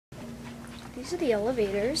These are the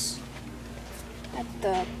elevators at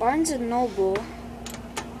the Barnes & Noble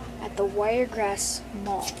at the Wire Gra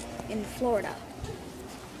Mall in Florida.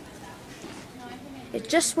 It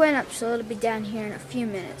just went up, so it'll be down here in a few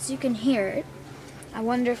minutes. You can hear it. I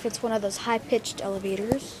wonder if it's one of those high-pitched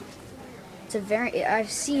elevators.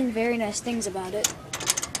 I've seen very nice things about it.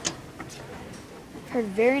 I've heard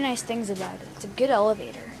very nice things about it. It's a good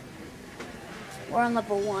elevator. We're on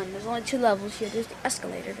level 1. There's only 2 levels here. There's the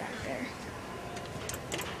escalator back there.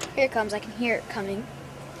 Here it comes. I can hear it coming.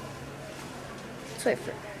 Let's wait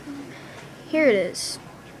for it. Here it is.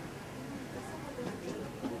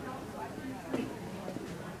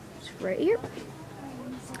 It's right here.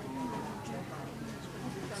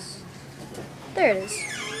 There it is.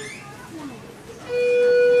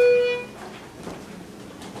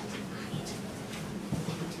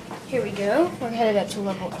 Here we go. We're headed up to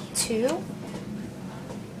level 2.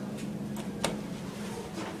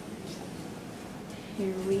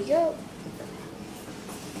 Here we go.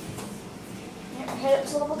 We're headed up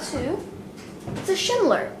to level 2. It's a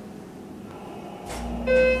Schindler.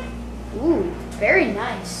 Ooh, very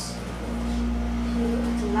nice.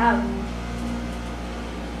 It's loud.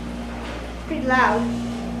 Pretty loud.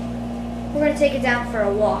 We're going to take it down for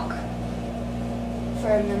a walk for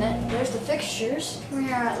a minute. There's the fixtures. We're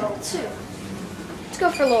here at level 2. Let's go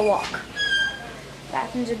for a little walk.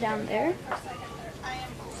 Bathrooms are down there.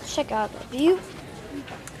 Let's check out the view.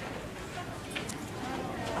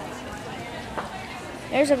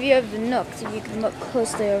 There's a view of the nooks. If you can look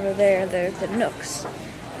closely over there, there's the nooks.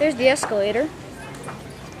 There's the escalator.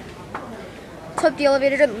 Let's hope the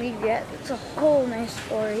elevator doesn't leave yet. It's a whole nice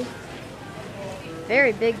story.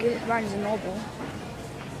 Very big Barnes & Noble.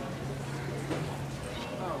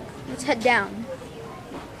 Let's head down.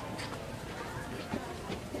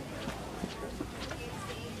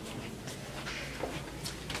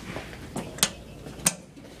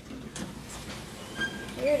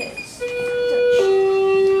 Here it is.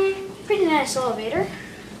 Pretty nice elevator.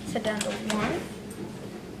 Let's head down to 1R.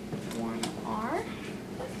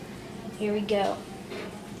 Here we go.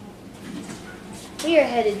 We are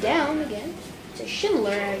headed down again to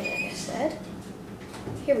Schindler, like I said.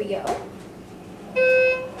 Here we go.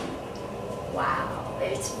 Wow,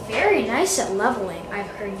 it's very nice at leveling. I've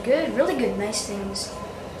heard really good, nice things.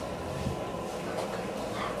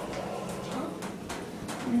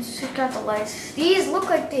 Let's check out the lights. These look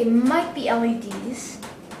like they might be LEDs.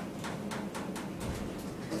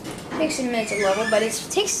 Takes a minute to level, but it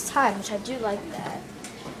takes time, which I do like that.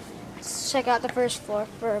 Let's check out the first floor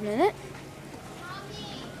for a minute.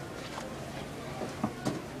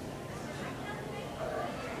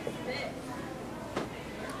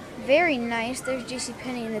 Very nice. There's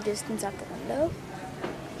JCPenney in the distance out the window.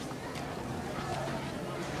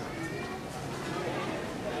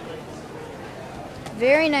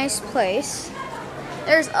 Very nice place.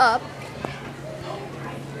 There's up.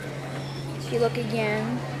 If you look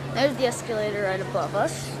again, there's the escalator right above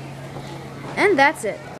us. And that's it.